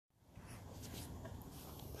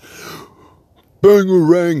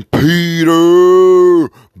Bangarang Peter,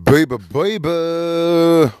 baby,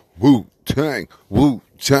 Wu-Tang,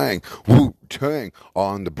 Wu-Tang, Wu-Tang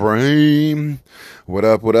on the brain. What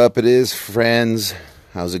up, it is, friends.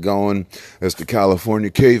 How's it going? It's the California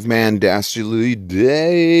Caveman, Dastardly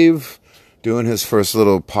Dave, doing his first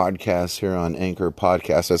little podcast here on Anchor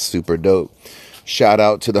Podcast. That's super dope. Shout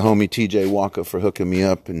out to the homie TJ Walker for hooking me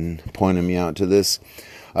up and pointing me out to this.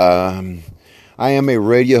 I am a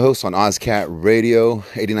radio host on OzCat Radio,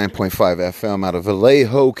 89.5 FM out of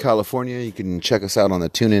Vallejo, California. You can check us out on the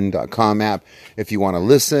tunein.com app if you want to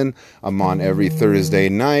listen. I'm on every Thursday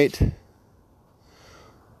night,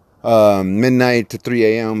 midnight to 3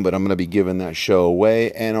 a.m., but I'm going to be giving that show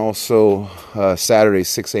away. And also Saturday,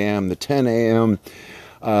 6 a.m. to 10 a.m.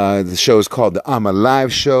 The show is called the I'm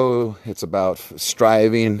Alive Show. It's about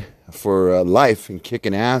striving for life and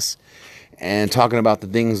kicking ass and talking about the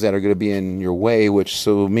things that are going to be in your way, which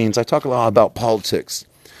so means I talk a lot about politics.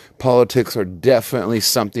 Politics are definitely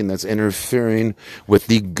something that's interfering with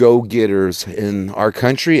the go-getters in our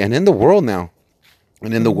country and in the world now.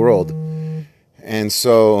 And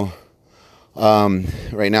so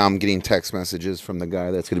right now I'm getting text messages from the guy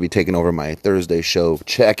that's going to be taking over my Thursday show.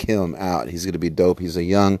 Check him out. He's going to be dope. He's the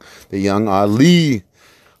young Ali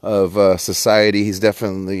of society. He's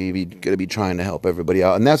definitely going to be trying to help everybody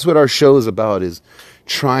out. And that's what our show is about, is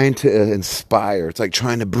trying to inspire. It's like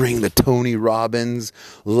trying to bring the Tony Robbins,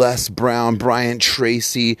 Les Brown, Brian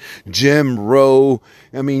Tracy, Jim Rowe.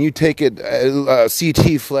 I mean, you take it,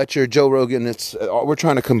 C.T. Fletcher, Joe Rogan. We're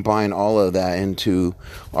trying to combine all of that into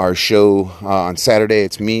our show. On Saturday,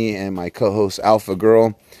 it's me and my co-host, Alpha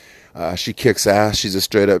Girl. She kicks ass. She's a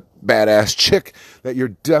straight up badass chick that you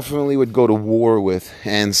definitely would go to war with.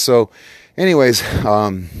 And so anyways,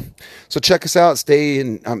 so check us out. Stay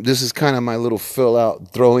in. This is kind of my little fill out,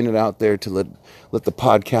 throwing it out there to let the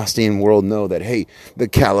podcasting world know that, hey, the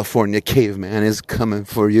California Caveman is coming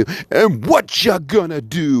for you. And what you gonna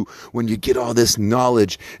do when you get all this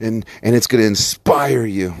knowledge and it's gonna inspire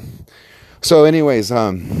you. So anyways,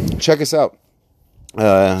 check us out.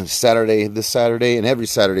 This Saturday, and every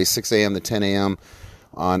Saturday, 6 a.m. to 10 a.m.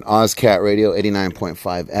 on OzCat Radio,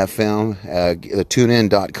 89.5 FM. The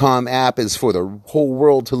tunein.com app is for the whole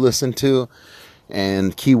world to listen to.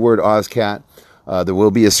 And keyword OzCat. There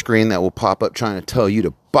will be a screen that will pop up trying to tell you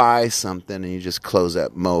to buy something, and you just close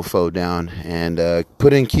that mofo down and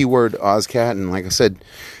put in keyword OzCat. And like I said,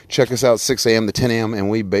 check us out 6 a.m. to 10 a.m.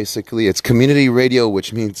 And it's community radio,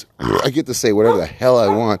 which means I get to say whatever the hell I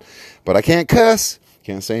want, but I can't cuss.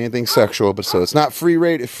 Can't say anything sexual, but so it's not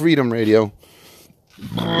freedom radio.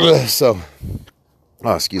 So,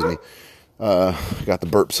 excuse me. Got the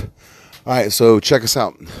burps. All right, so check us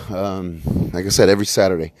out. Like I said, every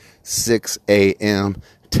Saturday, 6 a.m.,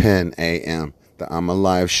 10 a.m., the I'm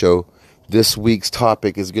Alive show. This week's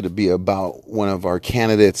topic is going to be about one of our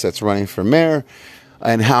candidates that's running for mayor,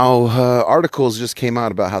 and how articles just came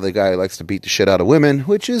out about how the guy likes to beat the shit out of women,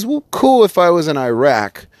 which is cool if I was in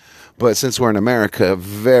Iraq. But since we're in America,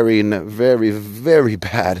 very, very, very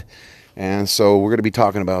bad. And so we're going to be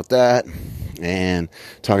talking about that and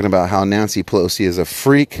talking about how Nancy Pelosi is a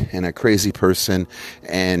freak and a crazy person.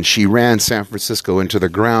 And she ran San Francisco into the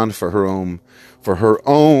ground for her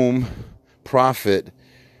own profit.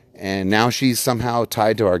 And now she's somehow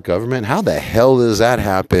tied to our government. How the hell does that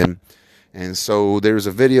happen? And so there's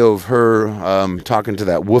a video of her talking to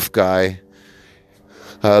that wolf guy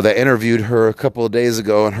that interviewed her a couple of days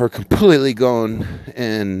ago, and her completely going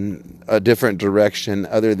in a different direction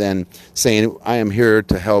other than saying, I am here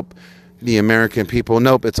to help the American people.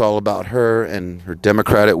 Nope, it's all about her and her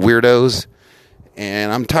Democratic weirdos.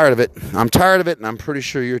 And I'm tired of it. And I'm pretty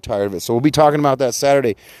sure you're tired of it. So we'll be talking about that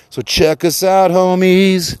Saturday. So check us out,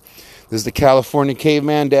 homies. This is the California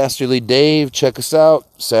Caveman, Dastardly Dave. Check us out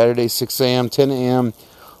Saturday, 6 a.m., 10 a.m.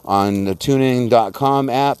 on the tunein.com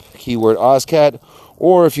app, keyword OzCat.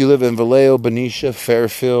 Or if you live in Vallejo, Benicia,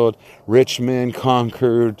 Fairfield, Richmond,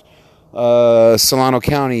 Concord, Solano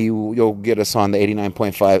County, you'll get us on the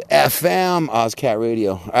 89.5 FM OzCat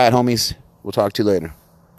Radio. All right, homies. We'll talk to you later.